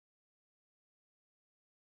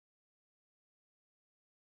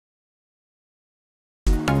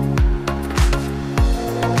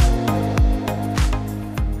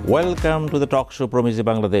Welcome to the talk show Promise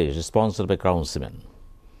Bangladesh, sponsored by Crown Cement.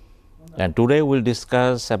 And today we'll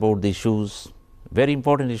discuss about the issues, very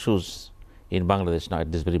important issues in Bangladesh now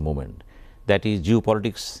at this very moment. That is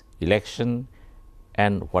geopolitics, election,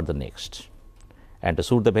 and what the next. And to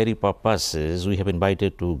suit the very purposes, we have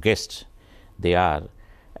invited two guests. They are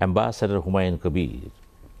Ambassador Humayun Kabir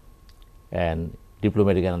and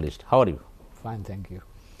diplomatic analyst. How are you? Fine, thank you.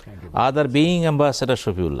 Thank you. Other being Ambassador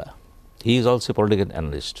M.Shafiullah. He is also a political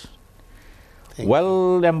analyst.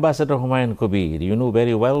 Well, Ambassador Humayun Kabir, you know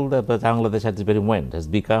very well that Bangladesh at this very moment has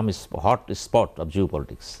become a hot spot of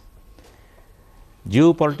geopolitics.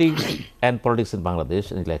 Geopolitics and politics in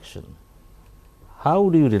Bangladesh and election. How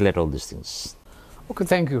do you relate all these things? Okay,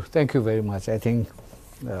 thank you. Thank you very much. I think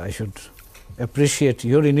I should appreciate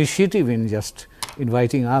your initiative in just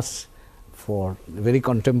inviting us for very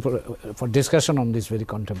contemporary, for discussion on this very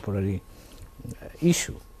contemporary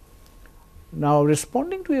issue. Now,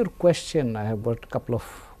 responding to your question, I have got a couple of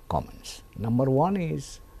comments. Number one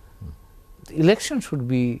is, the election should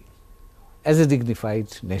be, as a dignified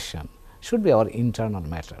nation, should be our internal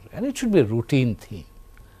matter, and it should be a routine thing.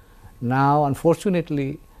 Now,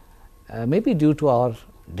 unfortunately, maybe due to our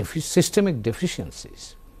systemic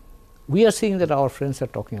deficiencies, we are seeing that our friends are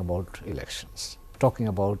talking about elections, talking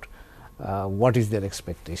about what is their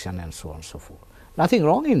expectation and so on and so forth. Nothing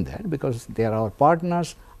wrong in that, because they are our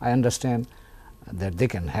partners. I understand that they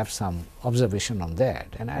can have some observation on that.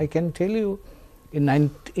 And I can tell you,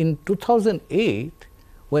 in 2008,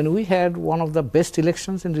 when we had one of the best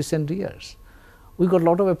elections in recent years, we got a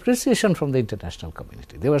lot of appreciation from the international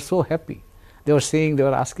community. They were so happy. They were saying, they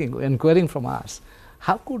were asking, inquiring from us,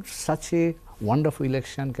 how could such a wonderful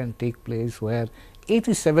election can take place where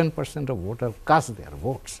 87% of voters cast their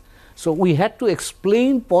votes? So we had to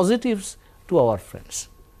explain positives to our friends.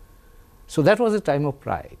 So that was a time of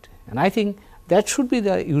pride. And I think that should be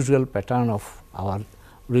the usual pattern of our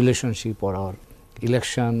relationship or our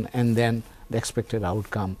election, and then the expected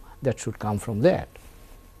outcome that should come from that.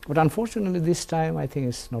 But unfortunately, this time I think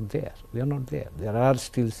it's not there. We are not there. There are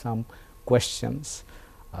still some questions.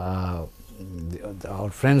 Our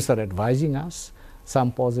friends are advising us,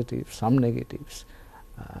 some positives, some negatives.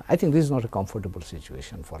 I think this is not a comfortable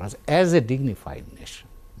situation for us as a dignified nation,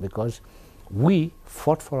 because we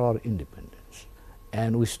fought for our independence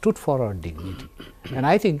and we stood for our dignity. And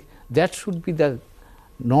I think that should be the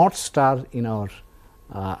North Star in our,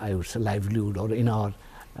 I would say, livelihood, or in our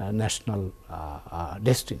national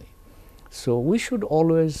destiny. So we should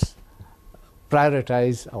always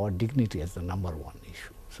prioritize our dignity as the number one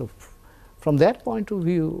issue. So from that point of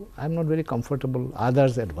view, I'm not very comfortable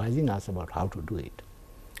others advising us about how to do it.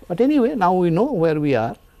 But anyway, now we know where we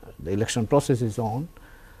are. The election process is on.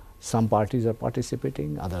 Some parties are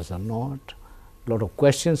participating, others are not. A lot of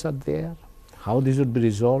questions are there. How this would be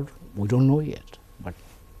resolved, we don't know yet. But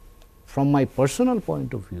from my personal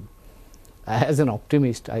point of view, as an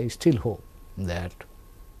optimist, I still hope that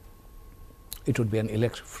it would be an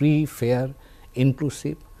free, fair,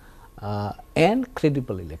 inclusive, and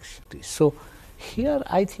credible election. So here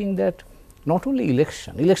I think that not only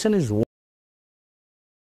election is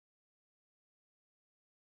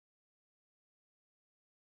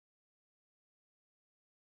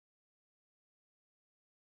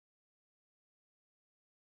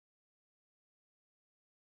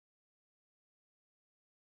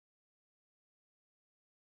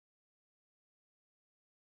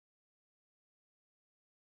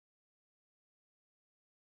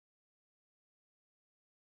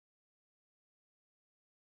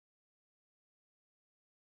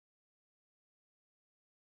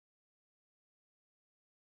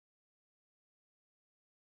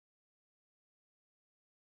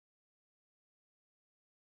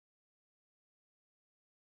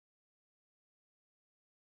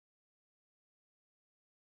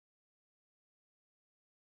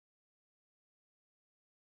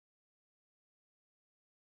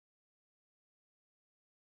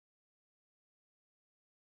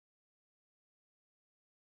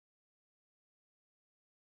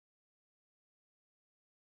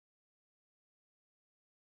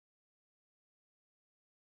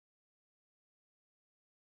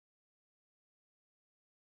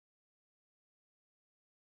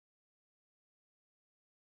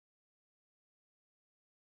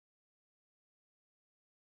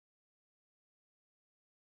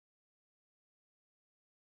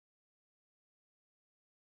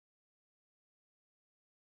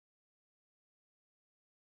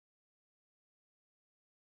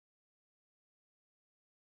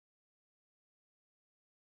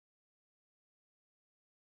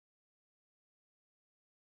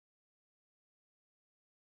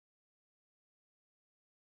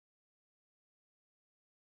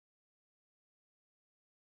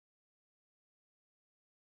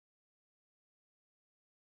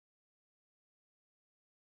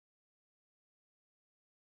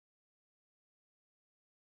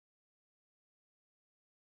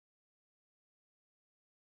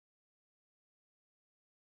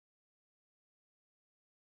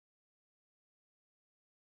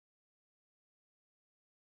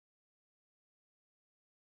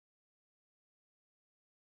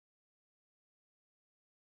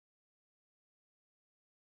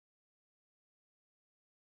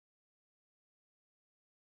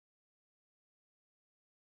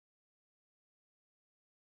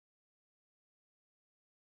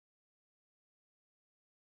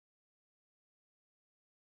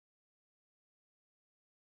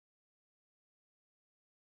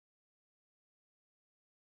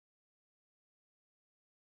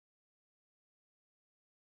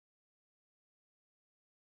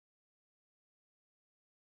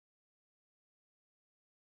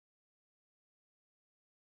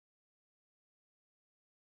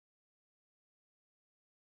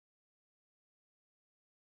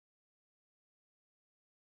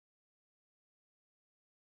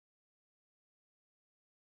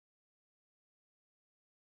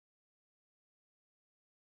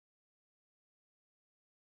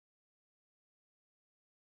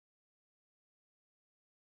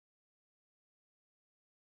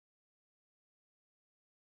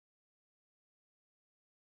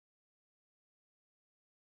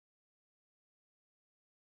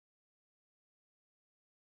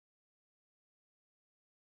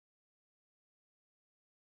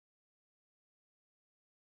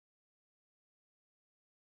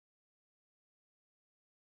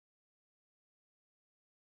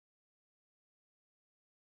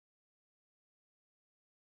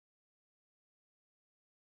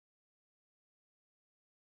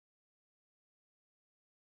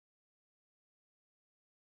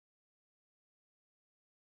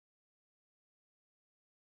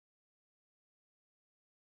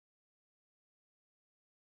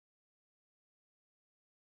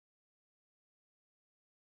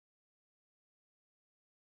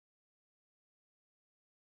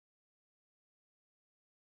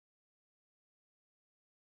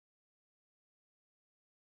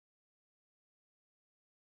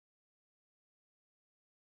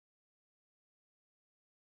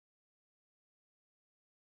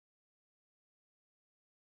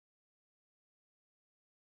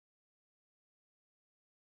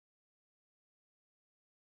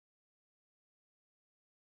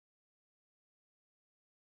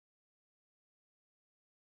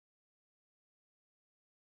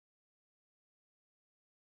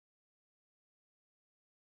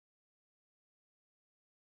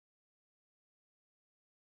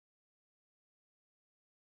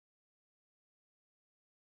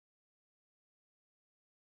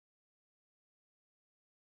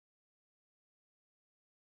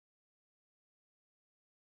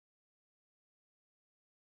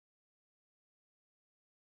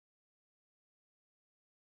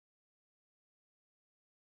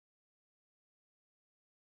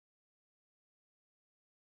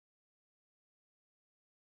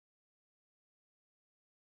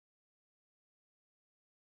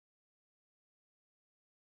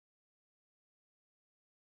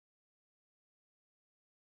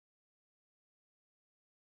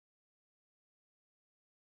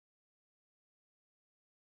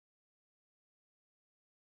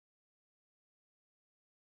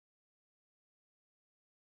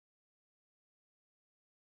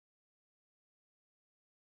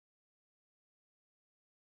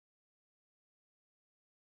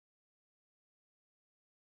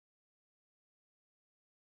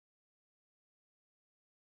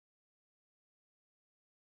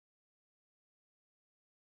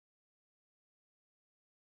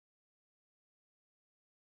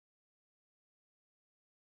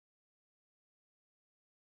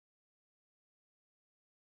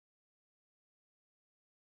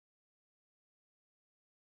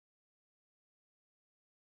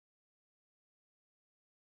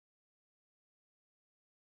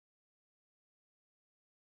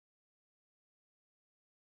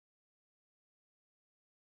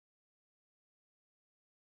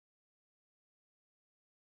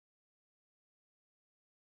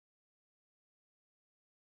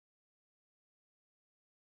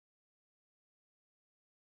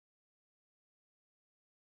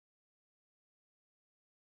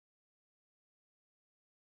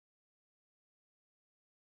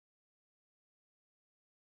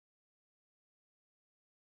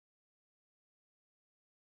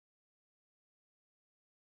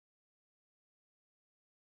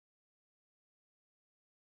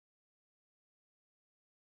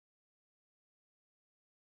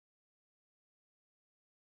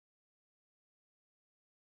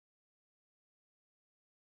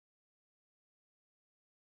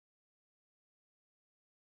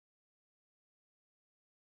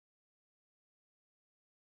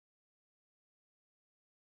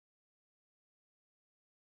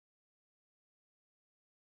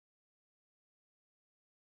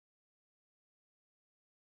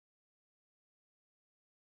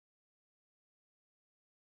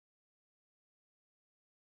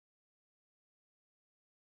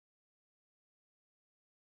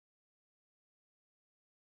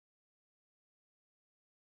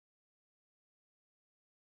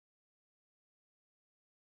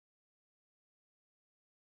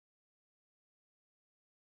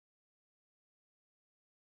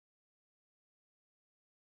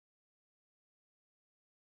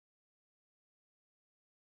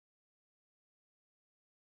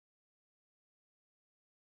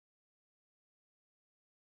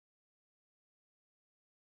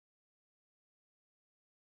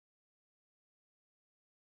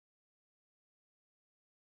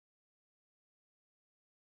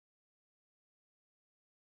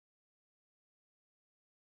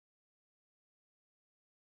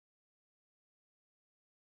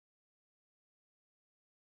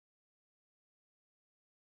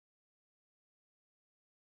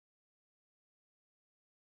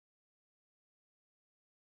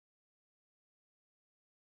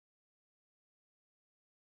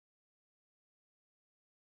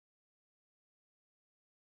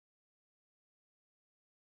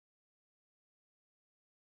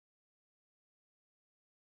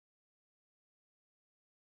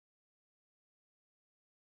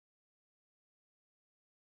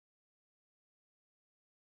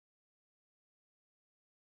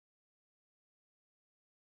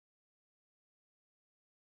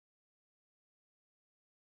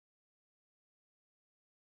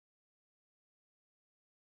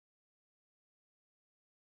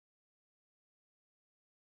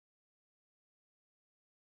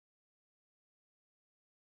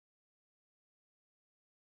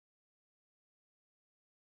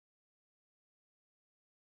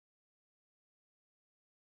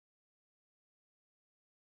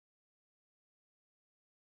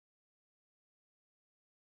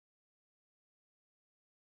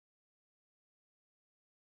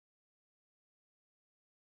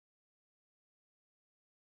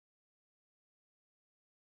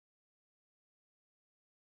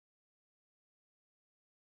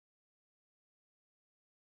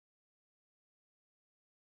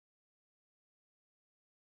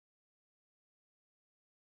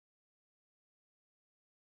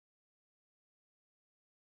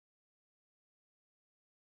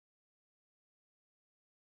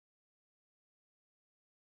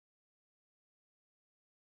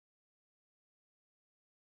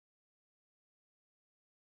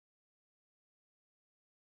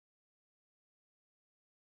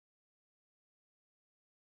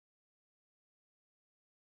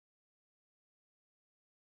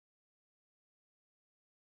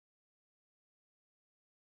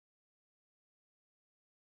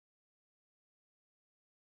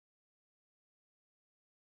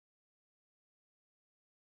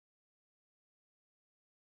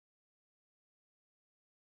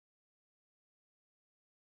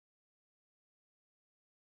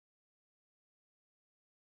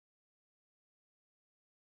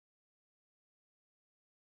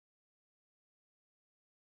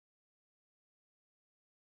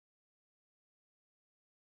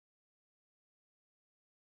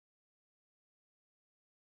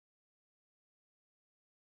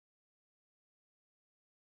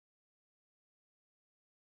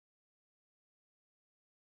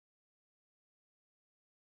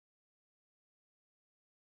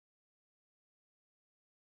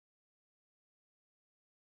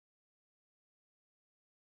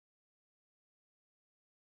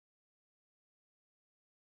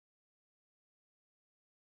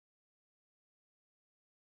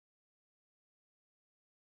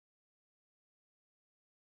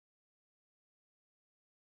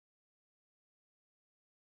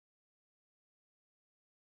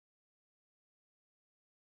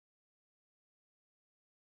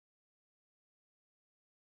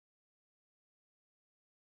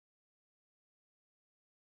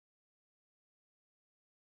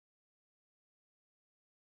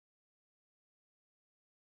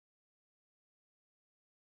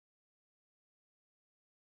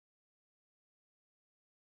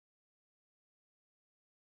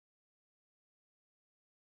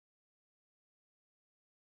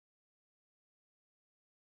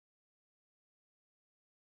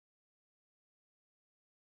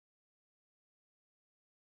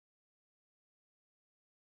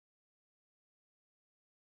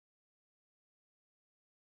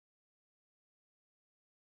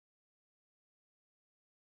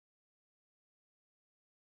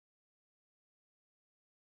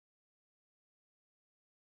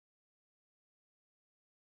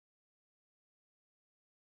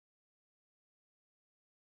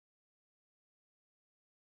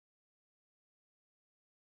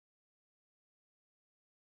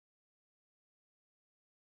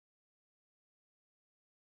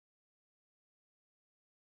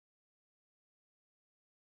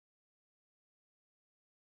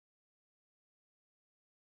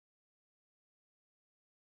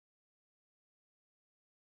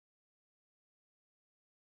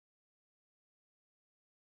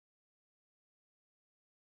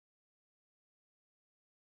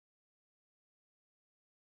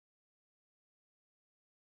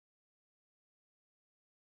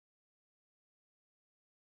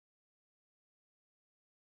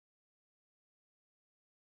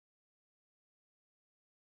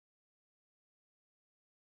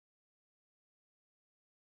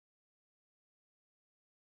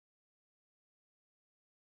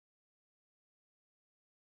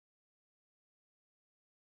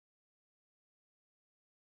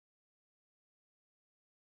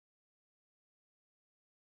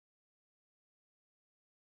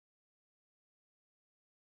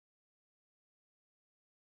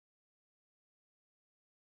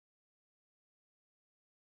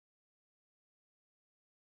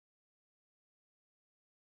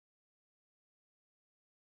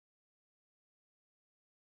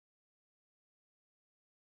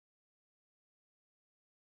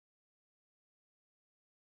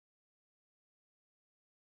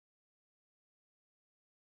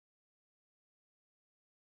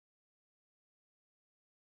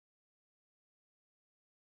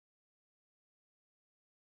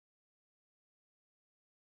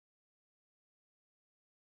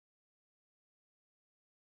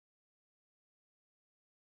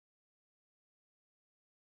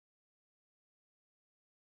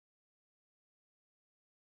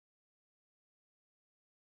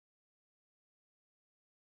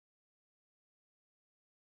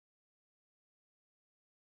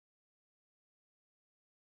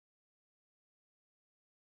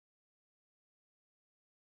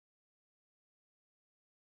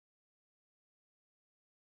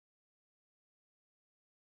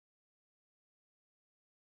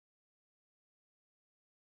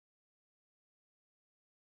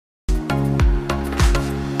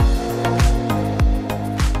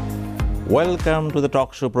Welcome to the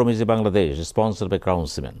talk show Promise Bangladesh, sponsored by Crown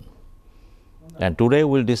Cement. And today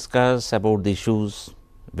we'll discuss about the issues,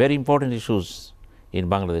 very important issues in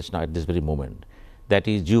Bangladesh now at this very moment. That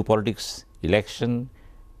is geopolitics, election,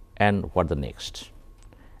 and what the next.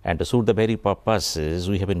 And to suit the very purposes,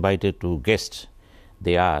 we have invited two guests.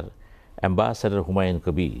 They are Ambassador Humayun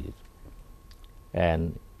Kabir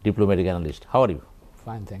and diplomatic analyst. How are you?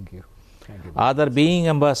 Fine, thank you. Thank you. Other being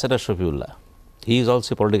Ambassador M.Shafiullah. He is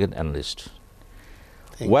also a political analyst.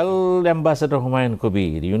 Well, Ambassador Humayun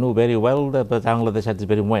Kabir, you know very well that Bangladesh at this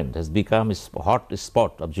very moment has become a hot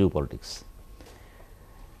spot of geopolitics.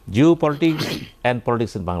 Geopolitics and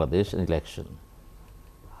politics in Bangladesh and election.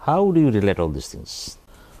 How do you relate all these things?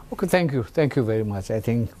 Okay, thank you. Thank you very much. I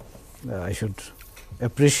think I should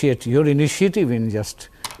appreciate your initiative in just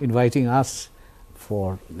inviting us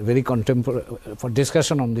for very contemporary, for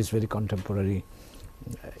discussion on this very contemporary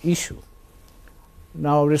issue.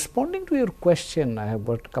 Now, responding to your question, I have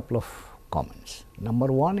got a couple of comments. Number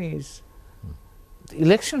one is, the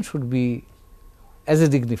election should be, as a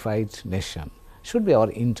dignified nation, should be our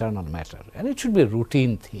internal matter, and it should be a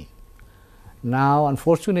routine thing. Now,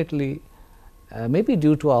 unfortunately, maybe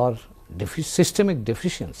due to our systemic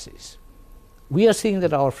deficiencies, we are seeing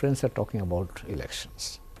that our friends are talking about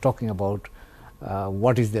elections, talking about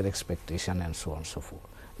what is their expectation and so on and so forth.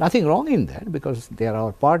 Nothing wrong in that, because they are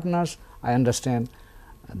our partners. I understand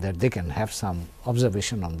that they can have some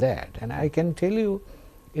observation on that. And I can tell you,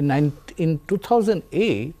 in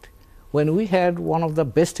 2008, when we had one of the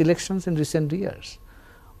best elections in recent years,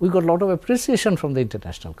 we got a lot of appreciation from the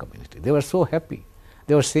international community. They were so happy.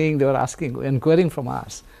 They were saying, they were asking, inquiring from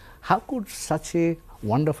us, how could such a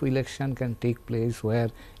wonderful election can take place where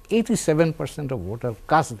 87% of voters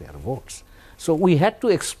cast their votes? So we had to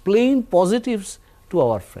explain positives to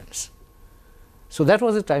our friends. So that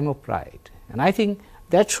was a time of pride. And I think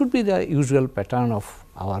that should be the usual pattern of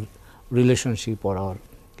our relationship or our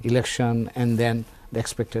election, and then the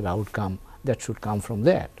expected outcome that should come from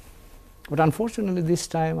that. But unfortunately, this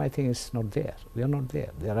time I think it's not there. We are not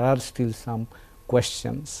there. There are still some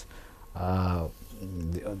questions. Our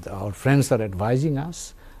friends are advising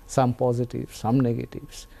us, some positives, some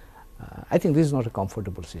negatives. I think this is not a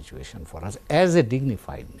comfortable situation for us as a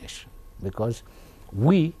dignified nation, because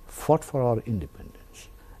we fought for our independence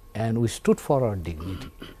and we stood for our dignity.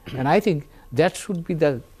 And I think that should be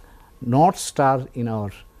the North Star in our,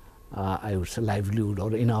 I would say, livelihood,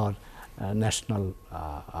 or in our national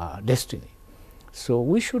destiny. So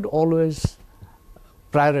we should always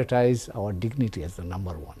prioritize our dignity as the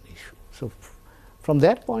number one issue. So from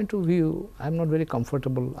that point of view, I'm not very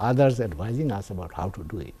comfortable others advising us about how to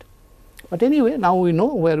do it. But anyway, now we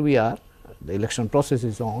know where we are. The election process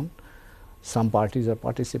is on. Some parties are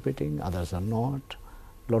participating, others are not.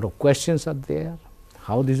 A lot of questions are there.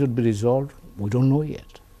 How this would be resolved, we don't know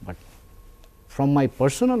yet. But from my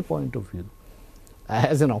personal point of view,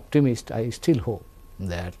 as an optimist, I still hope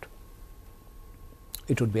that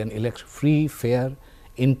it would be an free, fair,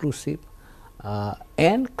 inclusive,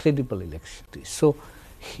 and credible election. So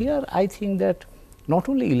here I think that not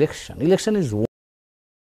only election is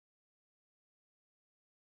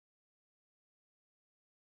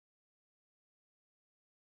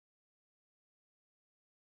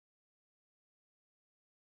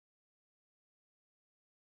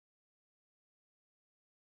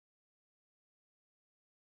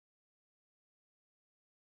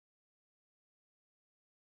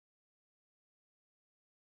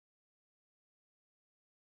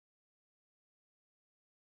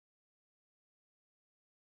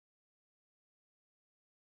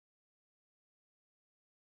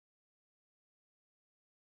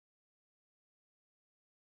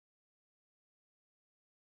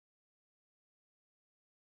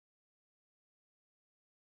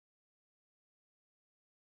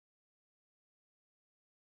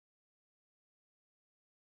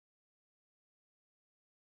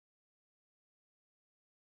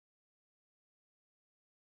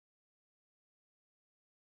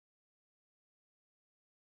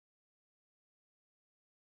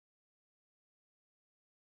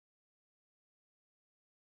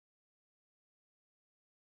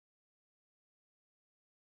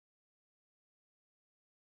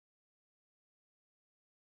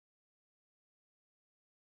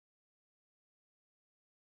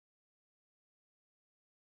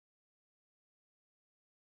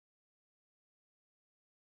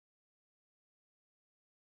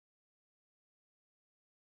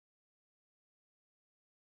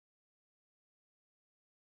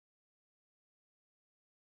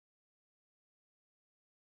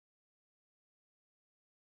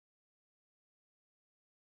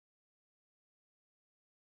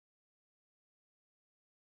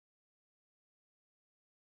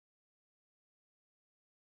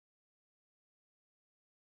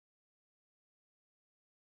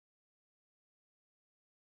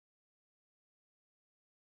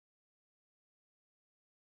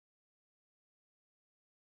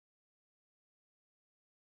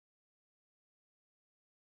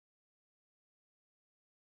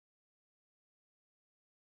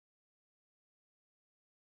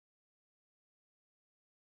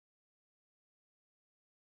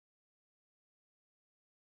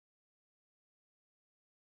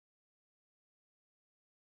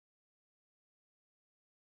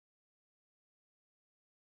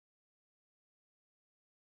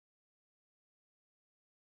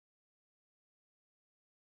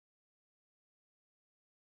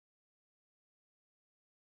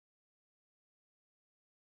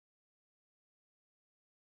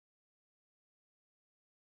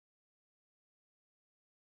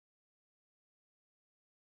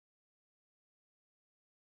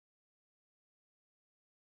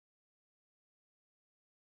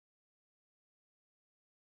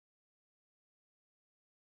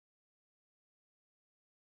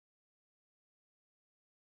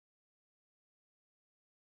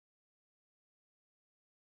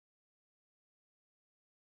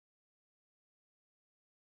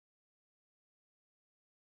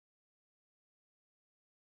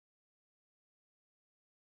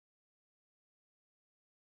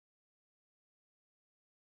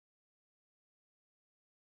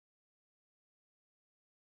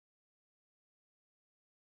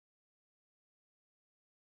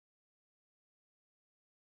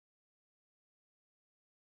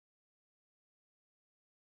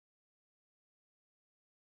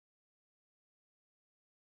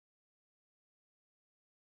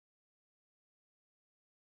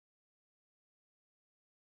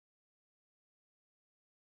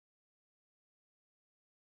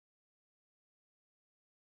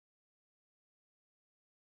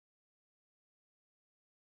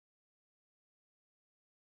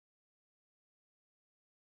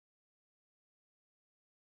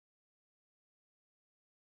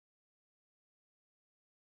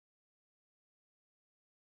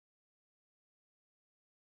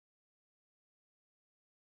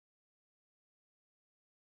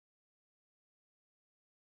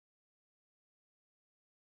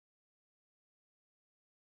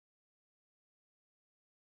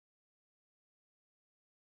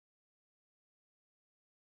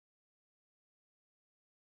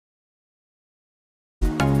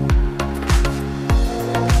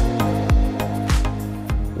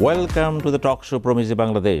Welcome to the talk show Promise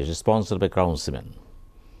Bangladesh, sponsored by Crown Cement.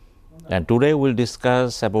 And today we'll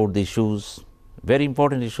discuss about the issues, very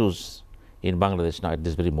important issues in Bangladesh now at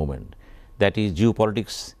this very moment. That is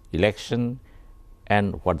geopolitics, election,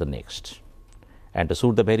 and what the next. And to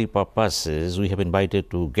suit the very purposes, we have invited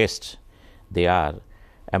two guests. They are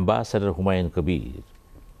Ambassador Humayun Kabir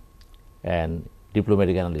and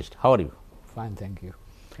diplomatic analyst. How are you? Fine, thank you.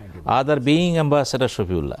 Thank you. Other being Ambassador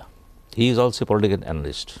M.Shafiullah. He is also a political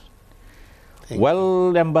analyst.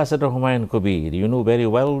 Well, Ambassador Humayun Kabir, you know very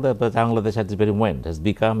well that Bangladesh at this very moment has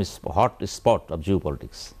become a hot spot of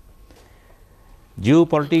geopolitics.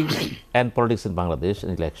 Geopolitics and politics in Bangladesh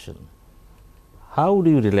and election. How do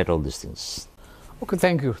you relate all these things? Okay,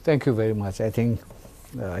 thank you. Thank you very much. I think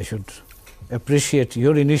I should appreciate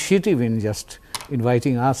your initiative in just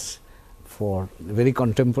inviting us for very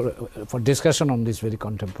contemporary, for discussion on this very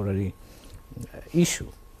contemporary issue.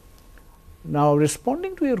 Now,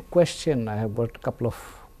 responding to your question, I have got a couple of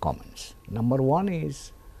comments. Number one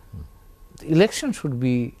is, the election should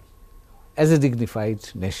be, as a dignified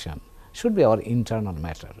nation, should be our internal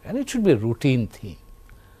matter, and it should be a routine thing.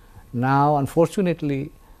 Now,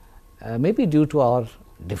 unfortunately, maybe due to our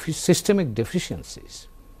systemic deficiencies,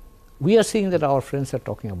 we are seeing that our friends are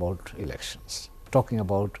talking about elections, talking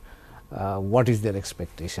about what is their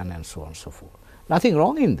expectation and so on and so forth. Nothing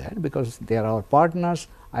wrong in that, because they are our partners.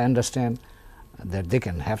 I understand that they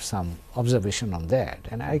can have some observation on that.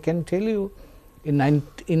 And I can tell you,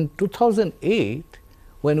 in 2008,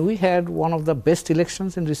 when we had one of the best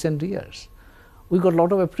elections in recent years, we got a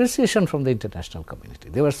lot of appreciation from the international community.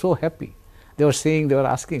 They were so happy. They were saying, they were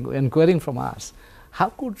asking, inquiring from us, how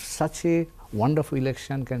could such a wonderful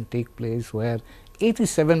election can take place where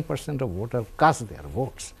 87% of voters cast their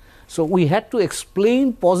votes? So we had to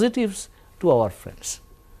explain positives to our friends.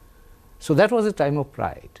 So that was a time of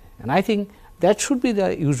pride. And I think that should be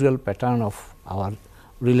the usual pattern of our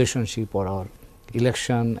relationship or our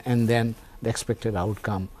election, and then the expected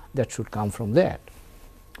outcome that should come from that.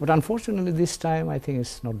 But unfortunately, this time I think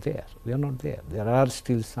it's not there. We are not there. There are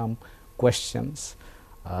still some questions.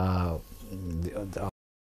 Our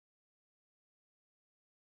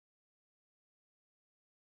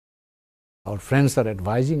friends are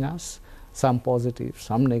advising us, some positives,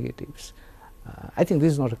 some negatives. I think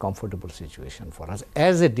this is not a comfortable situation for us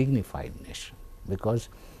as a dignified nation, because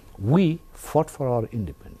we fought for our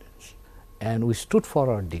independence and we stood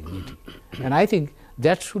for our dignity. And I think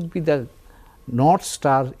that should be the North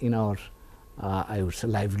Star in our, I would say,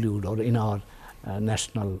 livelihood, or in our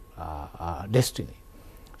national destiny.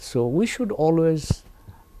 So we should always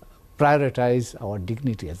prioritize our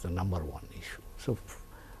dignity as the number one issue. So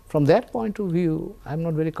from that point of view, I'm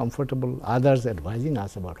not very comfortable others advising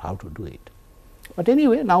us about how to do it. But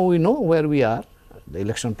anyway, now we know where we are. The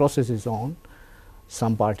election process is on.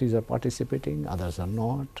 Some parties are participating, others are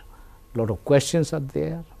not. A lot of questions are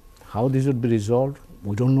there. How this would be resolved,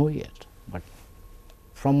 we don't know yet. But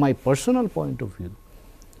from my personal point of view,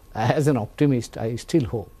 as an optimist, I still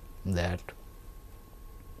hope that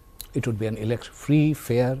it would be an free,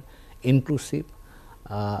 fair, inclusive,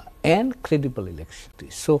 and credible election.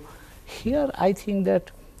 So here I think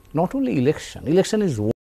that not only election is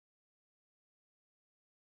one.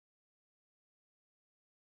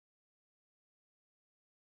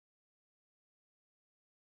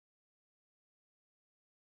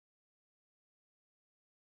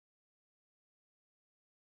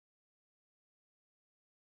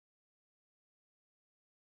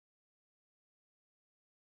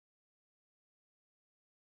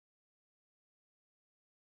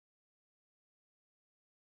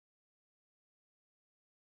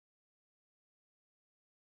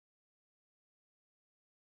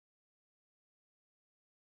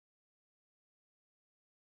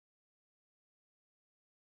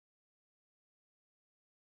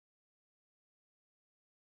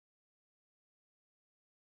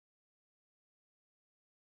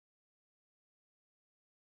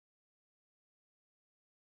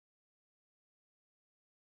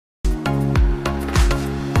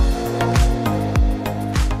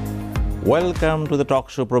 Welcome to the talk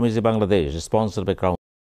show Promise Bangladesh, sponsored by Crown